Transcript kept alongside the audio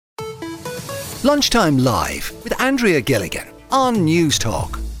Lunchtime Live with Andrea Gilligan on News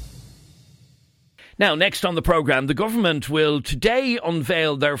Talk. Now, next on the programme, the government will today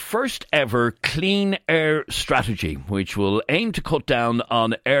unveil their first ever clean air strategy, which will aim to cut down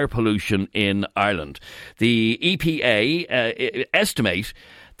on air pollution in Ireland. The EPA estimate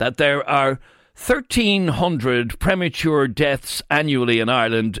that there are 1,300 premature deaths annually in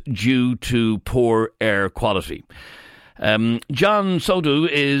Ireland due to poor air quality. John Sodu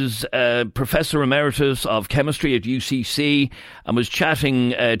is Professor Emeritus of Chemistry at UCC and was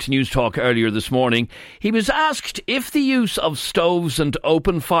chatting to News Talk earlier this morning. He was asked if the use of stoves and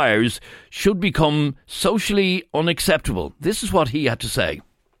open fires should become socially unacceptable. This is what he had to say.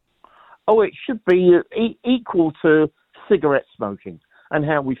 Oh, it should be equal to cigarette smoking and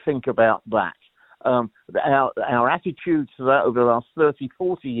how we think about that. Our attitude to that over the last 30,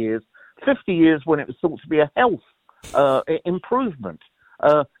 40 years, 50 years when it was thought to be a health improvement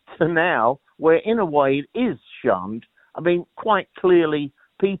to now, where in a way it is shunned. I mean, quite clearly,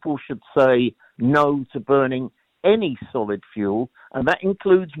 people should say no to burning any solid fuel, and that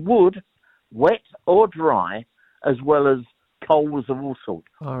includes wood, wet or dry, as well as coals of all sorts.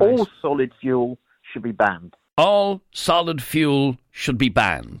 All solid fuel should be banned. All solid fuel should be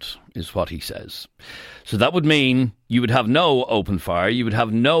banned, is what he says. So that would mean you would have no open fire, you would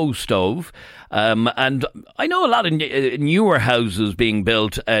have no stove. And I know a lot of newer houses being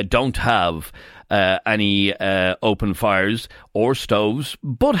built don't have any open fires or stoves.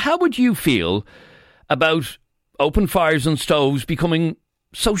 But how would you feel about open fires and stoves becoming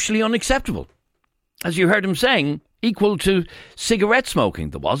socially unacceptable? As you heard him saying, equal to cigarette smoking.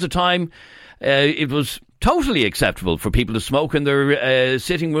 There was a time it was totally acceptable for people to smoke in their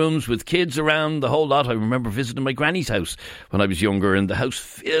sitting rooms with kids around, the whole lot. I remember visiting my granny's house when I was younger and the house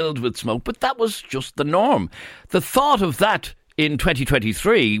filled with smoke, but that was just the norm. The thought of that in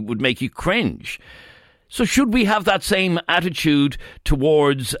 2023 would make you cringe. So should we have that same attitude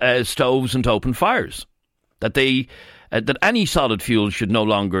towards stoves and open fires? That that any solid fuel should no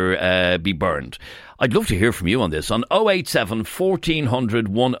longer be burned. I'd love to hear from you on this on 087 1400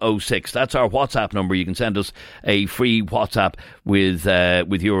 106. That's our WhatsApp number. You can send us a free WhatsApp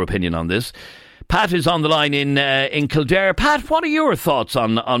with your opinion on this. Pat is on the line in Kildare. Pat, what are your thoughts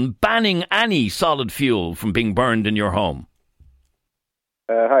on banning any solid fuel from being burned in your home?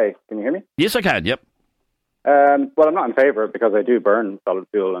 Hi, can you hear me? Yes, I can. Yep. Well, I'm not in favour because I do burn solid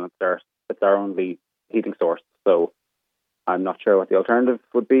fuel and it's our only heating source. So I'm not sure what the alternative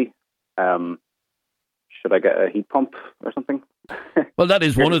would be. Should I get a heat pump or something? Well, that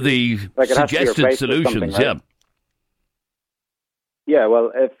is one of the suggested solutions, right? Yeah,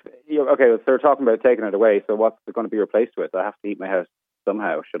 well, so they're talking about taking it away, so what's it going to be replaced with? I have to heat my house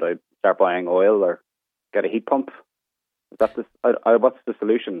somehow. Should I start buying oil or get a heat pump? What's the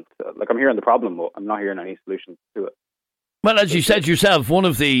solution? I'm hearing the problem, but I'm not hearing any solution to it. Well, as you said yourself, one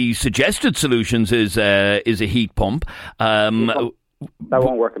of the suggested solutions is a heat pump. That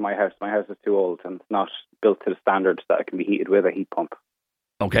won't work in my house. My house is too old and it's not built to the standards that it can be heated with a heat pump.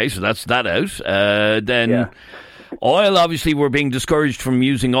 Okay, so that's that out. Then oil, obviously, we're being discouraged from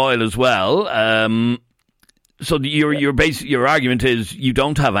using oil as well. So your argument is you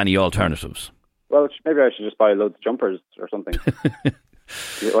don't have any alternatives. Well, maybe I should just buy loads of jumpers or something.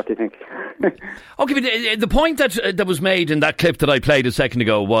 What do you think? Okay, but the point that was made in that clip that I played a second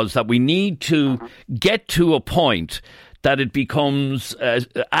ago was that we need to get to a point that it becomes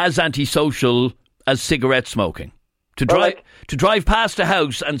as antisocial as cigarette smoking. To drive past a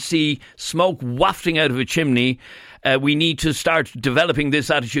house and see smoke wafting out of a chimney, we need to start developing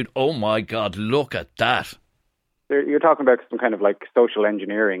this attitude. Oh my God, look at that. You're talking about some kind of like social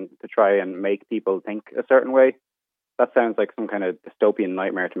engineering to try and make people think a certain way. That sounds like some kind of dystopian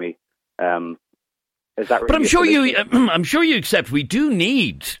nightmare to me. Is that? Really but I'm sure you accept we do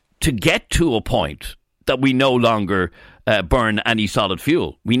need to get to a point that we no longer burn any solid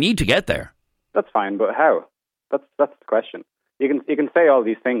fuel. We need to get there. That's fine, but how? That's the question. You can say all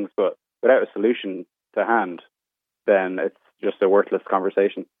these things, but without a solution to hand, then it's just a worthless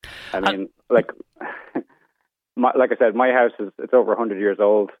conversation. I mean, like I said, my house it's over 100 years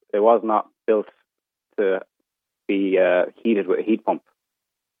old. It was not built to be heated with a heat pump.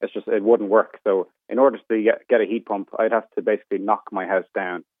 It wouldn't work. So in order to get a heat pump, I'd have to basically knock my house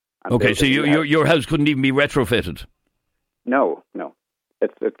down. Okay, so your house couldn't even be retrofitted? No.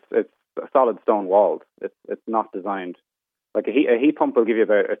 It's solid stone walls. It's not designed like a heat pump will give you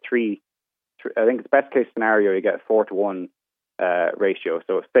about a three. I think it's best case scenario you get a 4-to-1 ratio.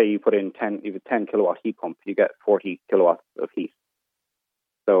 So say you put in 10 kilowatt heat pump, you get 40 kilowatts of heat.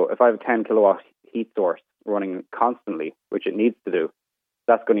 So if I have a 10 kilowatt heat source running constantly, which it needs to do,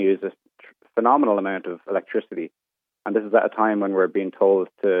 that's going to use phenomenal amount of electricity. And this is at a time when we're being told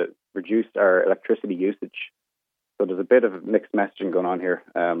to reduce our electricity usage. So there's a bit of mixed messaging going on here.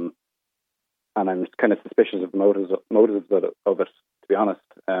 And I'm kind of suspicious of the motives of it, to be honest.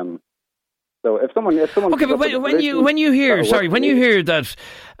 So if someone okay, but when you hear that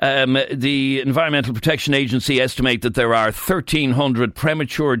the Environmental Protection Agency estimate that there are 1,300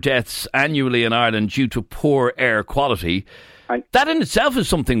 premature deaths annually in Ireland due to poor air quality, that in itself is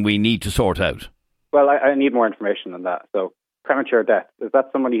something we need to sort out. Well, I need more information on that. So premature death, is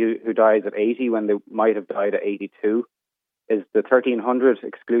that somebody who dies at 80 when they might have died at 82? Is the 1,300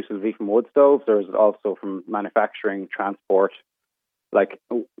 exclusively from wood stoves, or is it also from manufacturing, transport?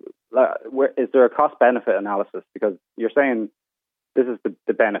 Is there a cost-benefit analysis? Because you're saying this is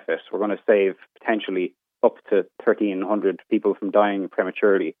the benefit. We're going to save potentially up to 1,300 people from dying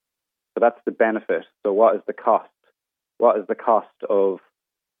prematurely. So that's the benefit. So what is the cost? What is the cost of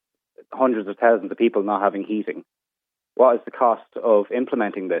hundreds of thousands of people not having heating? What is the cost of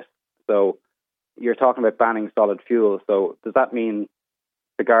implementing this? So you're talking about banning solid fuel. So does that mean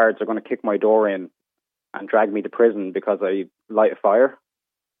the guards are going to kick my door in and drag me to prison because I light a fire?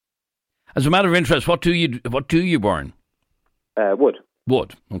 As a matter of interest, what do you burn? Wood.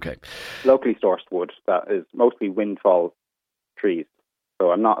 Wood, okay. Locally sourced wood that is mostly windfall trees.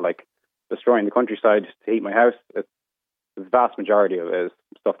 So I'm not destroying the countryside to heat my house. The vast majority of it is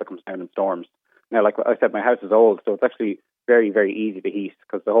stuff that comes down in storms. Now, like I said, my house is old, so it's actually very, very easy to heat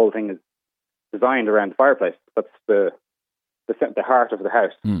because the whole thing is designed around the fireplace. That's the heart of the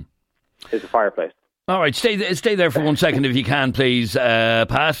house is the fireplace. All right, stay there for 1 second if you can, please,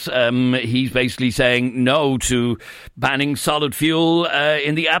 Pat. He's basically saying no to banning solid fuel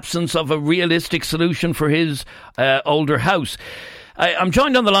in the absence of a realistic solution for his older house. I'm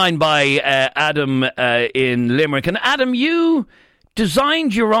joined on the line by Adam in Limerick. And Adam, you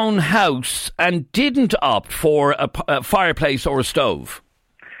designed your own house and didn't opt for a fireplace or a stove.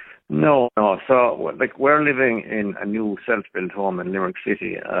 No. So, we're living in a new self-built home in Limerick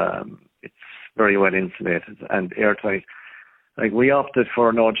City. It's very well insulated and airtight. We opted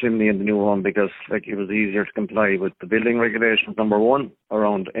for no chimney in the new home because it was easier to comply with the building regulations, number one,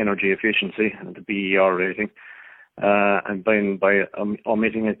 around energy efficiency and the BER rating. And then by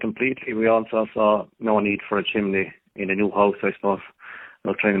omitting it completely, we also saw no need for a chimney in a new house, I suppose.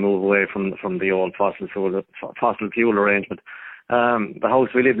 We're trying to move away from the old fossil fuel arrangement. The house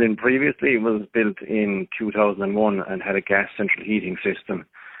we lived in previously was built in 2001 and had a gas central heating system.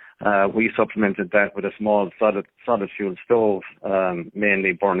 We supplemented that with a small solid fuel stove,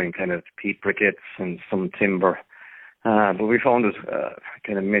 mainly burning kind of peat briquettes and some timber. But we found it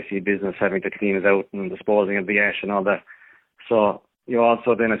kind of messy business having to clean it out and disposing of the ash and all that. So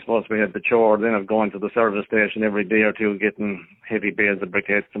also then I suppose we had the chore then of going to the service station every day or two, getting heavy bales of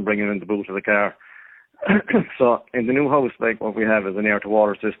briquettes and bringing them in the boot of the car. So in the new house, what we have is an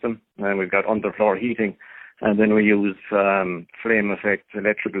air-to-water system, and we've got underfloor heating. And then we use flame effect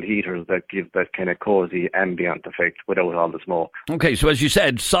electrical heaters that give that kind of cosy ambient effect without all the smoke. Okay, so as you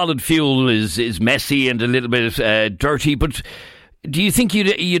said, solid fuel is messy and a little bit dirty, but do you think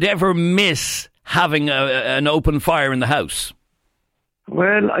you'd ever miss having an open fire in the house?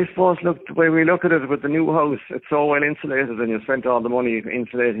 Well, I suppose, the way we look at it with the new house, it's so well insulated and you spent all the money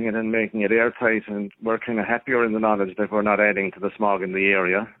insulating it and making it airtight, and we're kind of happier in the knowledge that we're not adding to the smog in the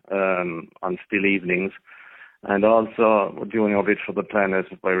area on still evenings. And also, we're doing our bit for the planet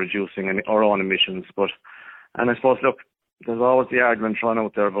by reducing our own emissions. And I suppose, there's always the argument thrown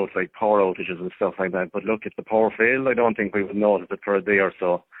out there about power outages and stuff like that. But if the power failed, I don't think we would notice it for a day or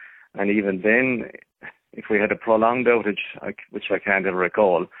so. And even then, if we had a prolonged outage, which I can't ever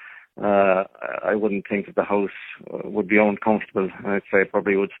recall, I wouldn't think that the house would be uncomfortable. I'd say it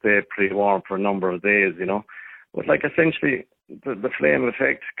probably would stay pretty warm for a number of days, But essentially, the flame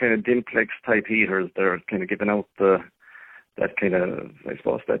effect kind of Dimplex type heaters, they're kind of giving out that kind of, I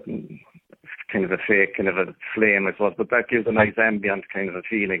suppose, that kind of a fake kind of a flame, I suppose, but that gives a nice ambient kind of a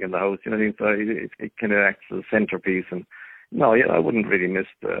feeling in the house. So it kind of acts as a centerpiece. And no, I wouldn't really miss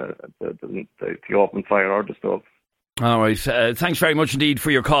the open fire or the stove. All right. Thanks very much indeed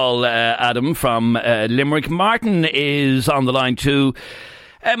for your call, Adam from Limerick. Martin is on the line too.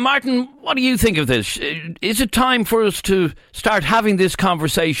 Martin, what do you think of this? Is it time for us to start having this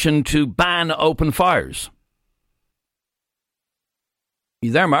conversation to ban open fires?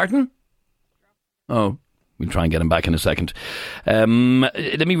 You there, Martin? Oh, we'll try and get him back in a second. Let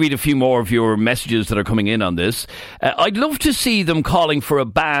me read a few more of your messages that are coming in on this. I'd love to see them calling for a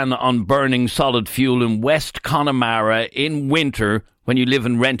ban on burning solid fuel in West Connemara in winter when you live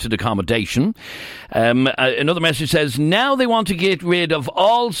in rented accommodation. Another message says, now they want to get rid of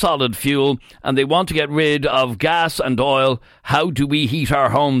all solid fuel and they want to get rid of gas and oil. How do we heat our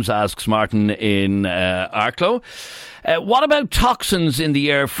homes, asks Martin in Arklow. What about toxins in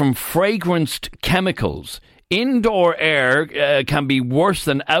the air from fragranced chemicals? Indoor air can be worse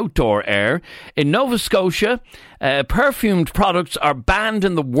than outdoor air. In Nova Scotia, perfumed products are banned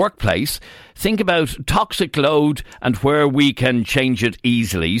in the workplace. Think about toxic load and where we can change it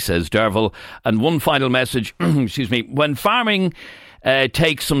easily, says Derval. And one final message, excuse me, when farming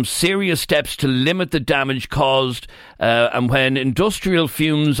takes some serious steps to limit the damage caused, and when industrial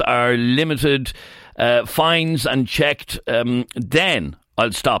fumes are limited, fines and checked, then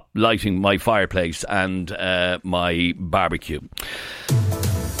I'll stop lighting my fireplace and my barbecue.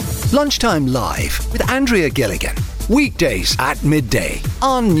 Lunchtime Live with Andrea Gilligan. Weekdays at midday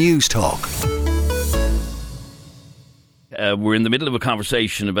on News Talk. We're in the middle of a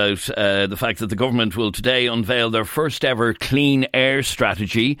conversation about the fact that the government will today unveil their first ever clean air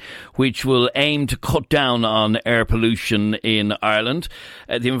strategy, which will aim to cut down on air pollution in Ireland.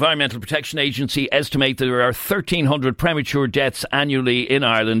 The Environmental Protection Agency estimate that there are 1,300 premature deaths annually in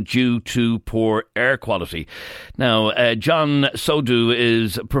Ireland due to poor air quality. Now, John Sodu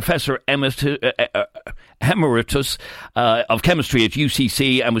is Professor Emeritus of Chemistry at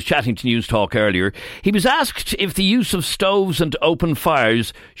UCC and was chatting to News Talk earlier. He was asked if the use of stoves and open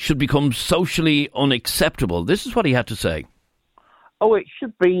fires should become socially unacceptable. This is what he had to say. Oh, it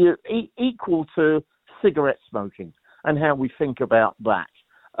should be equal to cigarette smoking and how we think about that.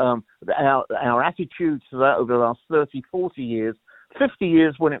 Our attitude to that over the last 30, 40 years, 50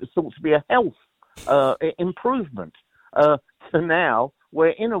 years when it was thought to be a health improvement, to now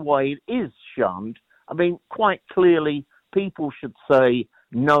where in a way it is shunned. I mean, quite clearly, people should say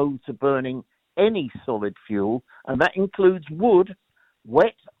no to burning any solid fuel, and that includes wood,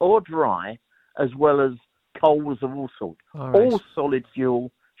 wet or dry, as well as coals of all sorts. All solid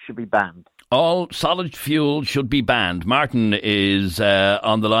fuel should be banned. All solid fuel should be banned. Martin is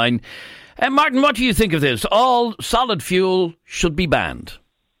on the line. Martin, what do you think of this? All solid fuel should be banned.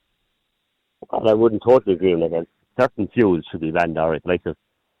 Well, I wouldn't totally agree with that. Certain fuels should be banned, all right, like the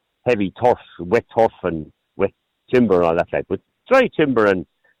heavy turf, wet turf and wet timber and all that type. But dry timber and,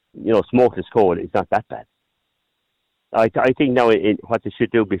 smokeless coal is not that bad. I think now what they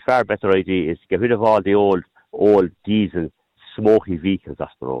should do, be far better idea, is get rid of all the old diesel, smoky vehicles off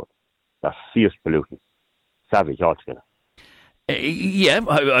the road. They're fierce polluting. Savage altogether. Yeah,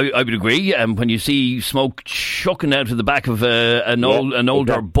 I would agree. When you see smoke chucking out of the back of an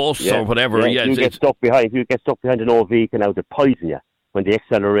older bus or whatever, you get stuck behind an old vehicle now, they poison you when they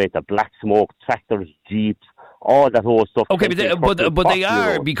accelerate. The black smoke, tractors, jeeps, all that whole stuff. Okay, but they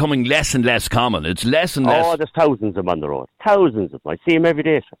are becoming less and less common. It's less and less. Oh, there's thousands of them on the road. Thousands of them. I see them every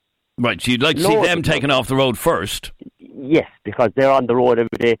day, sir. Right, so you'd like to see them taken off the road first? Yes, because they're on the road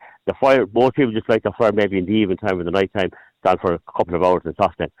every day. Most people just like the fire maybe in the evening time or the night time, gone for a couple of hours and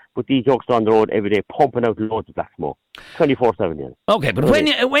stuff then. But these jokes are on the road every day, pumping out loads of black smoke, 24/7. Yeah. Okay, but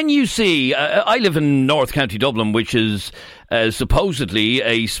when you see, I live in North County Dublin, which is supposedly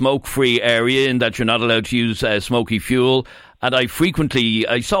a smoke-free area in that you're not allowed to use smoky fuel. And I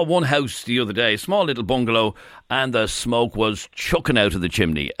saw one house the other day, a small little bungalow, and the smoke was chucking out of the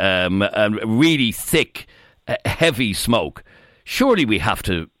chimney, and really thick, heavy smoke. Surely we have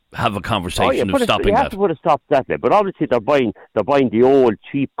to have a conversation of stopping that. You have to put a stop to that. But obviously they're buying the old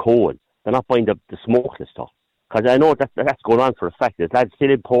cheap coal. They're not buying the smokeless stuff. Because I know that's going on for a fact. That's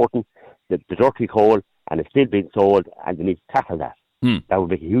still important, the dirty coal, and it's still being sold, and they need to tackle that. That would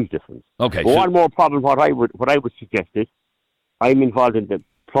make a huge difference. Okay. But one more problem, what I would suggest is, I'm involved in the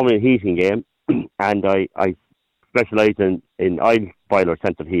plumbing and heating game, and I specialise in oil boiler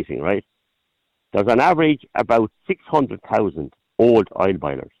central heating, right? There's on average about 600,000 old oil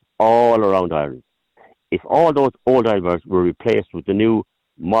boilers all around Ireland. If all those old oil boilers were replaced with the new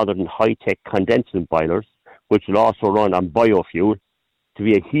modern high-tech condensing boilers, which will also run on biofuel, to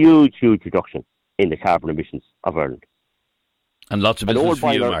be a huge, huge reduction in the carbon emissions of Ireland. And lots of business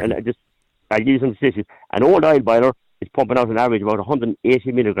for you, Mark. I'll give you some statistics. An old oil boiler is pumping out on average about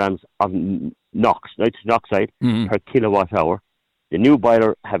 180 milligrams of NOx, nitrogen oxide, per kilowatt hour. The new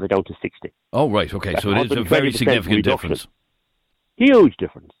boiler have it down to 60. Oh, right, okay. So it is a very significant difference. Huge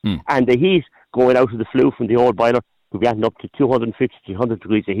difference. And the heat going out of the flue from the old boiler could be getting up to 250 to 100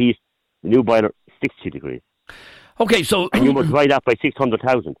 degrees of heat. The new boiler, 60 degrees. Okay, so... And you multiply that by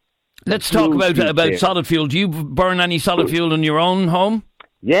 600,000. Let's talk about solid fuel. Do you burn any solid fuel in your own home?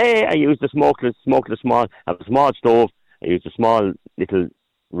 Yeah, I use the smokeless small. I have a small stove. I use a small little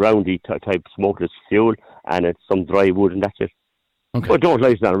roundy type smokeless fuel, and it's some dry wood, and that's it. Okay. But don't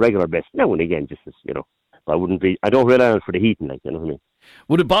light it on a regular basis. Now and again, just as, I don't rely on it for the heating, like, you know what I mean?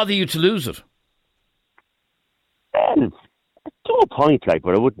 Would it bother you to lose it? To a point, like,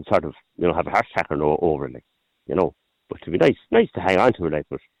 but I wouldn't sort of, have a heart attack or no over it, like, But it'd be nice to hang on to it, like,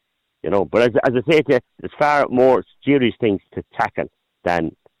 but as I say to you, there's far more serious things to tackle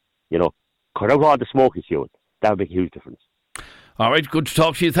than, cut out all the smoking fuel. That would make a huge difference. All right, good to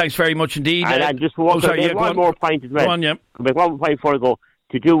talk to you. Thanks very much indeed. And just one more point as well. Go on, yeah. Make one more point before I go.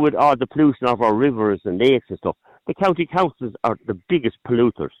 To do with all the pollution of our rivers and lakes and stuff, the county councils are the biggest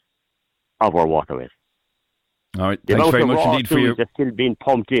polluters of our waterways. All right, thanks very much indeed for your... that's still being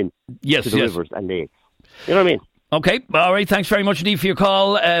pumped in to the rivers and lakes. You know what I mean? Okay, all right, thanks very much indeed for your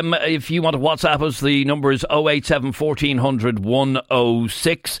call. If you want to WhatsApp us, the number is 087 1400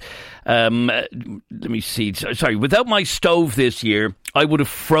 106. Let me see. Sorry, without my stove this year, I would have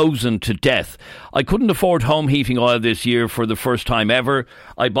frozen to death. I couldn't afford home heating oil this year for the first time ever.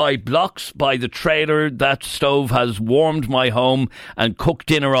 I buy blocks by the trailer. That stove has warmed my home and cooked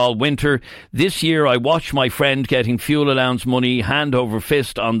dinner all winter. This year, I watched my friend getting fuel allowance money hand over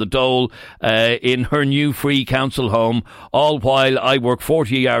fist on the dole in her new free council home, all while I work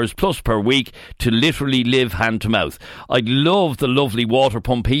 40 hours plus per week to literally live hand to mouth. I love the lovely water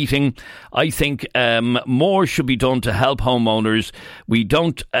pump heating. I think more should be done to help homeowners. We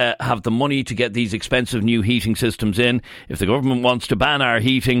don't have the money to get these expensive new heating systems in. If the government wants to ban our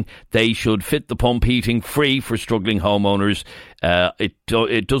heating, they should fit the pump heating free for struggling homeowners.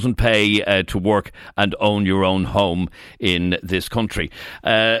 It doesn't pay to work and own your own home in this country.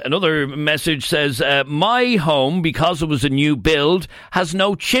 Another message says, my home, because it was a new build, has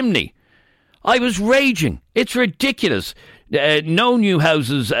no chimney. I was raging. It's ridiculous. No new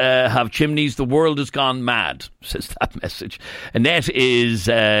houses have chimneys. The world has gone mad, says that message. Annette is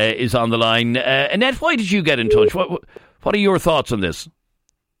on the line. Annette, why did you get in touch? What are your thoughts on this?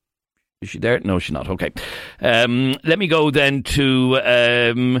 Is she there? No, she's not. Okay. Let me go then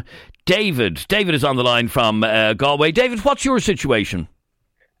to David. David is on the line from Galway. David, what's your situation?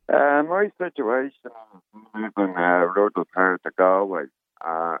 My situation is in a rural part of Galway.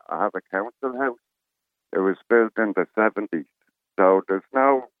 I have a council house. It was built in the 70s, so there's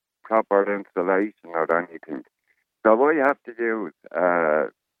no proper insulation or anything. So I have to use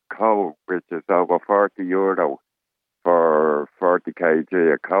coal, which is over €40 for 40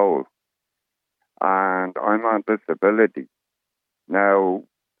 kg of coal. And I'm on disability. Now,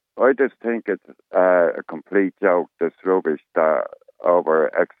 I just think it's a complete joke, this rubbish that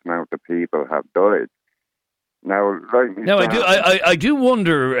over X amount of people have died. Now, I do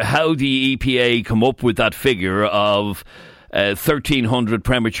wonder how the EPA come up with that figure of 1,300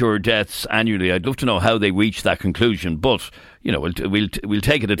 premature deaths annually. I'd love to know how they reach that conclusion, but we'll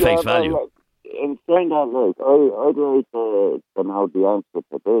take it at face value. In saying that, I'd like to know the answer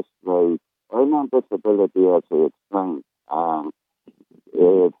to this. I'm on disability, as I explained, and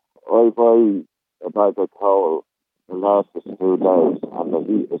if I buy a bag of coal, it lasts us 2 days, and the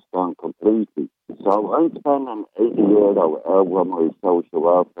heat is gone completely. So I'm spending €80 over my social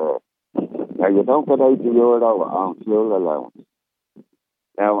welfare. Now, you don't get €80 on fuel allowance.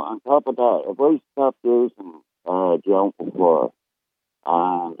 Now, on top of that, if I stop using Joan before,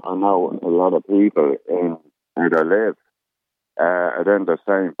 and I know a lot of people in where I live are in the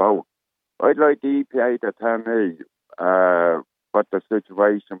same boat, I'd like the EPA to tell me what the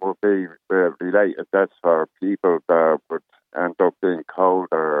situation would be related deaths for people that would end up being cold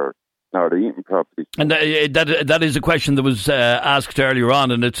or not eating properly. And that is a question that was asked earlier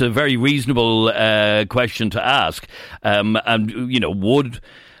on, and it's a very reasonable question to ask. Would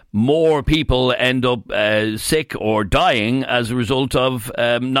more people end up sick or dying as a result of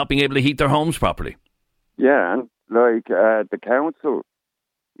not being able to heat their homes properly? Yeah, and the council,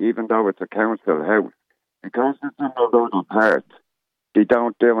 even though it's a council house, because it's in the rural part, they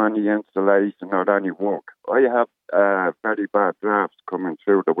don't do any installation or any work. I have very bad drafts coming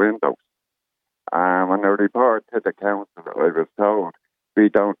through the windows. When I report to the council, I was told we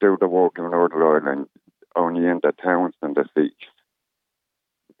don't do the work in Northern Ireland, only in the towns and the cities.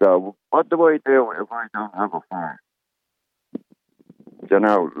 So what do I do if I don't have a farm?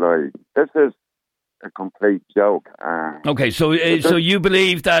 This is a complete joke. Okay, so you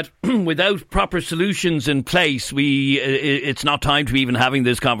believe that without proper solutions in place, it's not time to be even having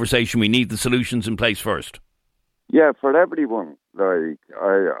this conversation. We need the solutions in place first. Yeah, for everyone. I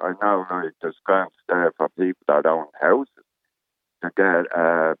know there's grants there for people that own houses to get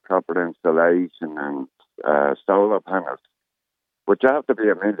proper installation and solar panels. But you have to be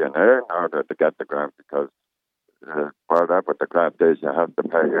a millionaire in order to get the grant, because whatever the grant is, you have to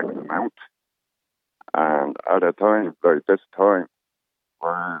pay X amount. And at a time like this time,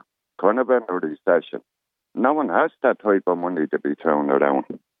 we're kind of in a recession. No one has that type of money to be thrown around.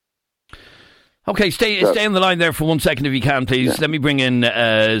 Okay, stay on the line there for 1 second if you can, please. Yeah. Let me bring in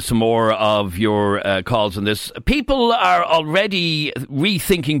some more of your calls on this. People are already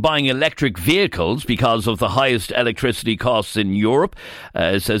rethinking buying electric vehicles because of the highest electricity costs in Europe,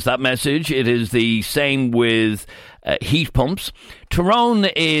 says that message. It is the same with heat pumps. Tyrone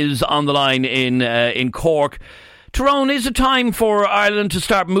is on the line in Cork. Tyrone, is it time for Ireland to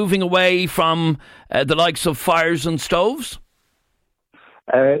start moving away from the likes of fires and stoves?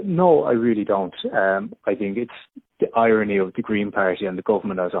 No, I really don't. I think it's the irony of the Green Party and the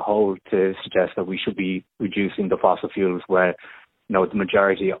government as a whole to suggest that we should be reducing the fossil fuels where, the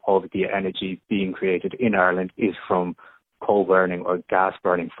majority of the energy being created in Ireland is from coal burning or gas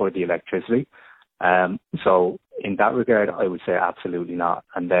burning for the electricity. So in that regard, I would say absolutely not.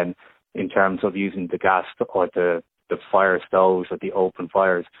 And then in terms of using the gas or the fire stoves or the open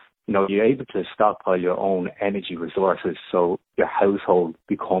fires, you're able to stockpile your own energy resources, so your household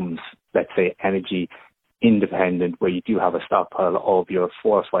becomes, let's say, energy independent, where you do have a stockpile of your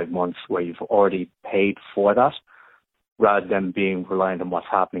 4 or 5 months where you've already paid for that, rather than being reliant on what's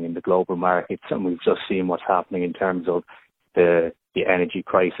happening in the global markets. And we've just seen what's happening in terms of the energy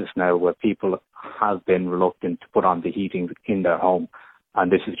crisis now, where people have been reluctant to put on the heating in their home.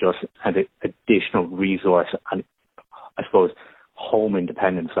 And this is just an additional resource and, I suppose, home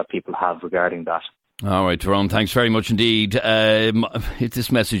independence that people have regarding that. All right, Tyrone, thanks very much indeed.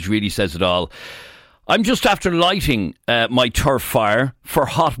 This message really says it all. I'm just after lighting my turf fire for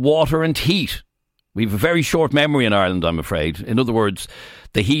hot water and heat. We have a very short memory in Ireland, I'm afraid. In other words,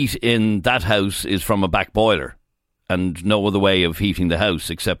 the heat in that house is from a back boiler and no other way of heating the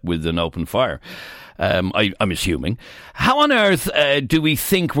house except with an open fire. I'm assuming. How on earth do we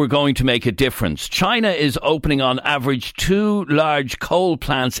think we're going to make a difference? China is opening on average 2 large coal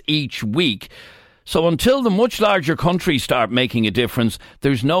plants each week. So until the much larger countries start making a difference,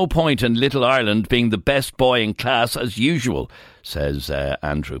 there's no point in little Ireland being the best boy in class as usual, says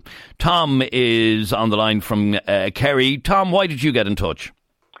Andrew. Tom is on the line from Kerry. Tom, why did you get in touch?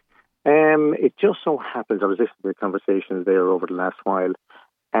 It just so happens I was listening to the conversations there over the last while,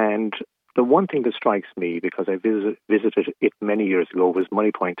 and the one thing that strikes me, because I visited it many years ago, was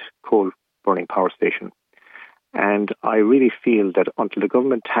Moneypoint coal burning power station. And I really feel that until the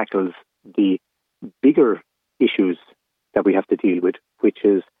government tackles the bigger issues that we have to deal with, which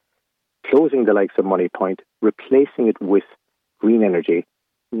is closing the likes of Moneypoint, replacing it with green energy,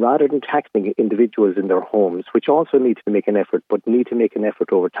 rather than tackling individuals in their homes, which also need to make an effort, but need to make an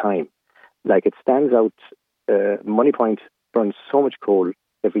effort over time. Like it stands out, Moneypoint burns so much coal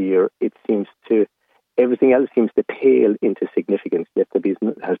every year, everything else seems to pale into significance, yet there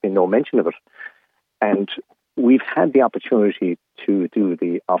has been no mention of it. And we've had the opportunity to do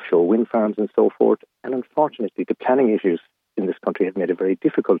the offshore wind farms and so forth, and unfortunately the planning issues in this country have made it very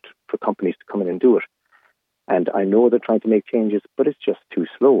difficult for companies to come in and do it. And I know they're trying to make changes, but it's just too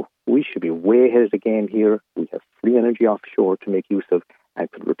slow. We should be way ahead of the game here. We have free energy offshore to make use of and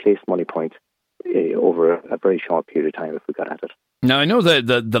could replace Moneypoint over a very short period of time if we got at it. Now, I know that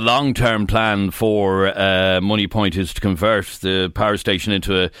the long-term plan for Moneypoint is to convert the power station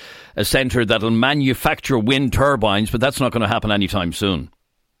into a centre that will manufacture wind turbines, but that's not going to happen anytime soon.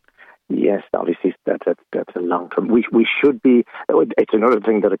 Yes, obviously that's a long-term. We should be. It's another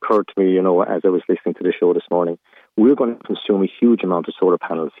thing that occurred to me, as I was listening to the show this morning. We're going to consume a huge amount of solar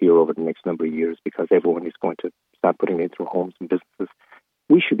panels here over the next number of years because everyone is going to start putting it into homes and businesses.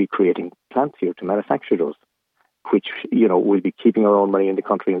 We should be creating plants here to manufacture those, which, will be keeping our own money in the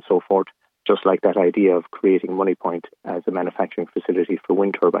country and so forth, just like that idea of creating Moneypoint as a manufacturing facility for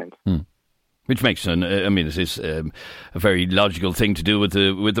wind turbines. Which makes it is a very logical thing to do with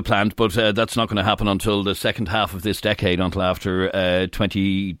the plant, but that's not going to happen until the second half of this decade, until after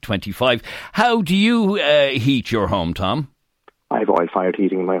 2025. How do you heat your home, Tom? I have oil-fired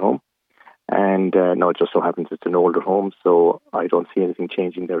heating in my home. And no, it just so happens it's an older home, so I don't see anything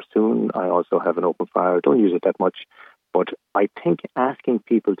changing there soon. I also have an open fire. Don't use it that much. But I think asking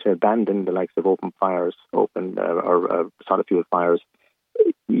people to abandon the likes of open fires, or solid fuel fires,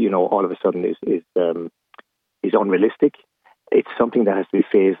 all of a sudden is unrealistic. It's something that has to be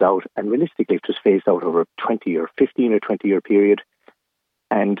phased out. And realistically, if it was phased out over a 15 or 20-year period,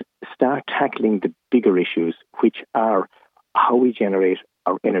 and start tackling the bigger issues, which are how we generate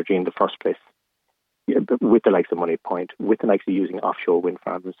our energy in the first place, with the likes of Moneypoint, with the likes of using offshore wind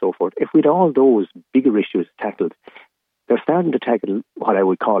farms and so forth. If we had all those bigger issues tackled, they're starting to tackle what I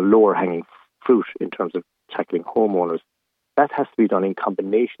would call lower hanging fruit in terms of tackling homeowners. That has to be done in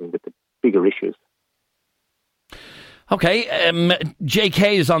combination with the bigger issues. Okay,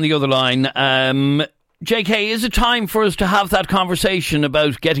 JK is on the other line. JK, is it time for us to have that conversation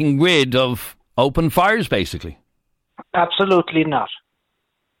about getting rid of open fires, basically? Absolutely not.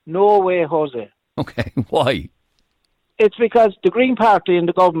 No way, Jose. Okay, why? It's because the Green Party and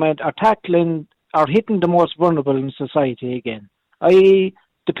the government are hitting the most vulnerable in society again, i.e.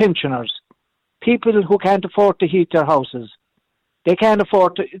 the pensioners, people who can't afford to heat their houses. They can't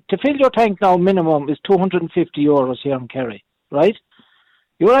afford to fill your tank now. Minimum is €250 here in Kerry, right?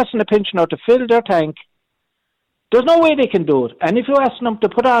 You're asking a pensioner to fill their tank. There's no way they can do it. And if you're asking them to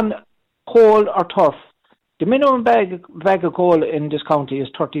put on coal or turf, the minimum bag of coal in this county is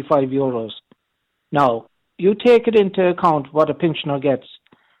 €35. Now, you take it into account what a pensioner gets.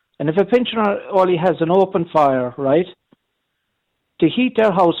 And if a pensioner only has an open fire, right, to heat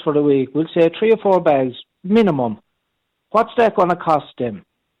their house for the week, we'll say 3 or 4 bags minimum. What's that going to cost them?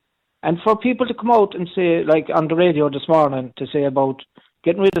 And for people to come out and say, like on the radio this morning, to say about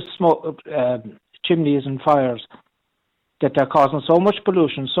getting rid of smoke, chimneys and fires, that they're causing so much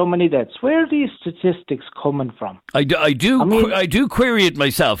pollution, so many deaths. Where are these statistics coming from? I do query it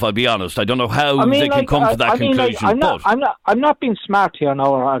myself, I'll be honest. I don't know how they can come to that conclusion. I'm not being smart here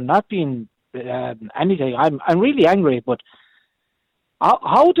now, or I'm not being anything. I'm really angry, but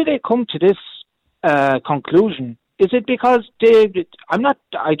how do they come to this conclusion? Is it because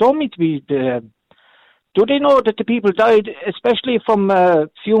I don't mean to be... do they know that the people died, especially from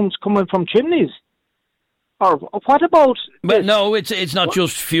fumes coming from chimneys? Or what about... Well, no, it's not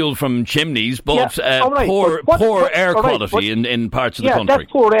just fuel from chimneys, but poor air quality in parts of the country. Yeah,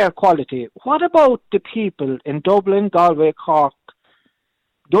 that's poor air quality. What about the people in Dublin, Galway, Cork,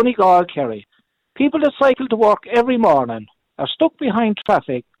 Donegal, Kerry? People that cycle to work every morning are stuck behind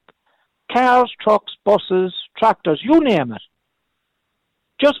traffic. Cars, trucks, buses, tractors, you name it.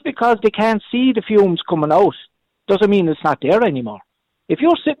 Just because they can't see the fumes coming out doesn't mean it's not there anymore. If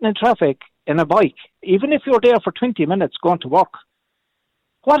you're sitting in traffic in a bike, even if you're there for 20 minutes going to work,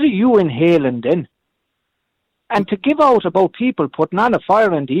 what are you inhaling then? And to give out about people putting on a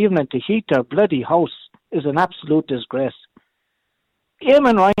fire in the evening to heat their bloody house is an absolute disgrace.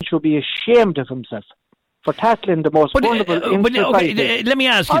 Eamon Ryan should be ashamed of himself for tackling the most vulnerable in society. Okay, let me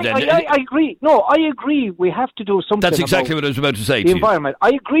ask you then. I agree. No, I agree. We have to do something. That's exactly what I was about to say. The environment. I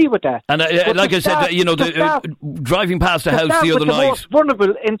agree with that. And like I said, driving past a house the other night. The most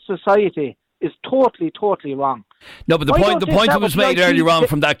vulnerable in society is totally wrong. No, but the point that was made earlier on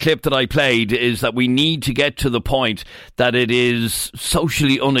from that clip that I played is that we need to get to the point that it is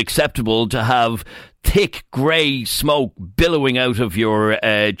socially unacceptable to have thick grey smoke billowing out of your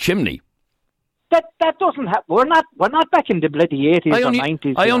chimney. That doesn't happen. We're not back in the bloody 80s or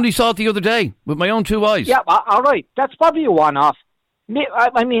 90s. I only saw it the other day with my own 2 eyes. Yeah, all right. That's probably a one-off.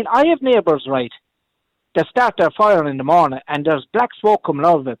 I mean, I have neighbours, right, that start their fire in the morning and there's black smoke coming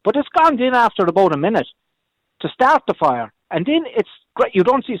out of it, but it's gone in after about a minute to start the fire, and then it's great. You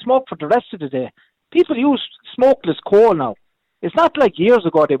don't see smoke for the rest of the day. People use smokeless coal now. It's not like years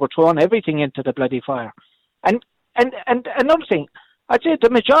ago they were throwing everything into the bloody fire. And another thing, I'd say the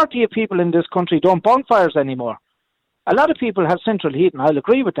majority of people in this country don't burn fires anymore. A lot of people have central heating, I'll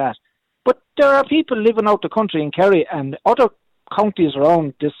agree with that. But there are people living out the country in Kerry and other counties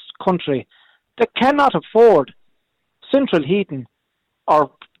around this country that cannot afford central heating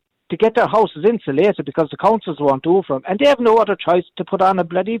or to get their houses insulated because the councils won't do it for them, and they have no other choice to put on a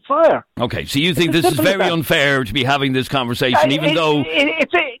bloody fire. Okay, so you think this is very unfair to be having this conversation, even though...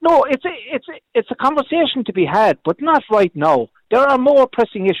 It's a conversation to be had, but not right now. There are more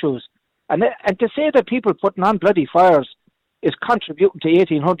pressing issues. And to say that people putting on bloody fires is contributing to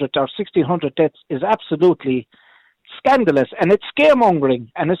 1,800 or 1,600 deaths is absolutely scandalous, and it's scaremongering,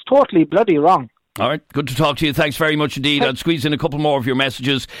 and it's totally bloody wrong. All right, good to talk to you. Thanks very much indeed. I'll squeeze in a couple more of your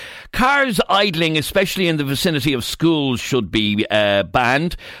messages. Cars idling, especially in the vicinity of schools, should be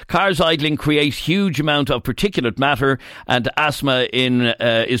banned. Cars idling create huge amount of particulate matter, and asthma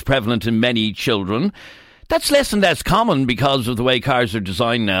is prevalent in many children. That's less and less common because of the way cars are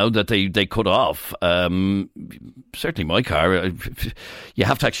designed now, that they cut off. Certainly my car, you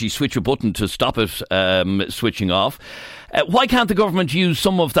have to actually switch a button to stop it switching off. Why can't the government use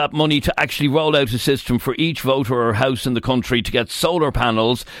some of that money to actually roll out a system for each voter or house in the country to get solar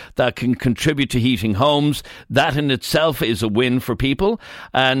panels that can contribute to heating homes? That in itself is a win for people.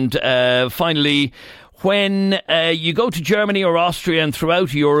 And finally, when you go to Germany or Austria and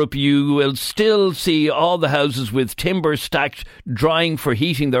throughout Europe, you will still see all the houses with timber stacked, drying for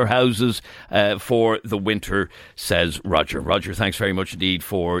heating their houses for the winter, says Roger. Roger, thanks very much indeed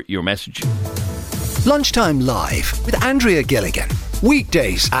for your message. Lunchtime Live with Andrea Gilligan.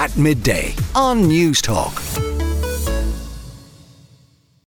 Weekdays at midday on News Talk.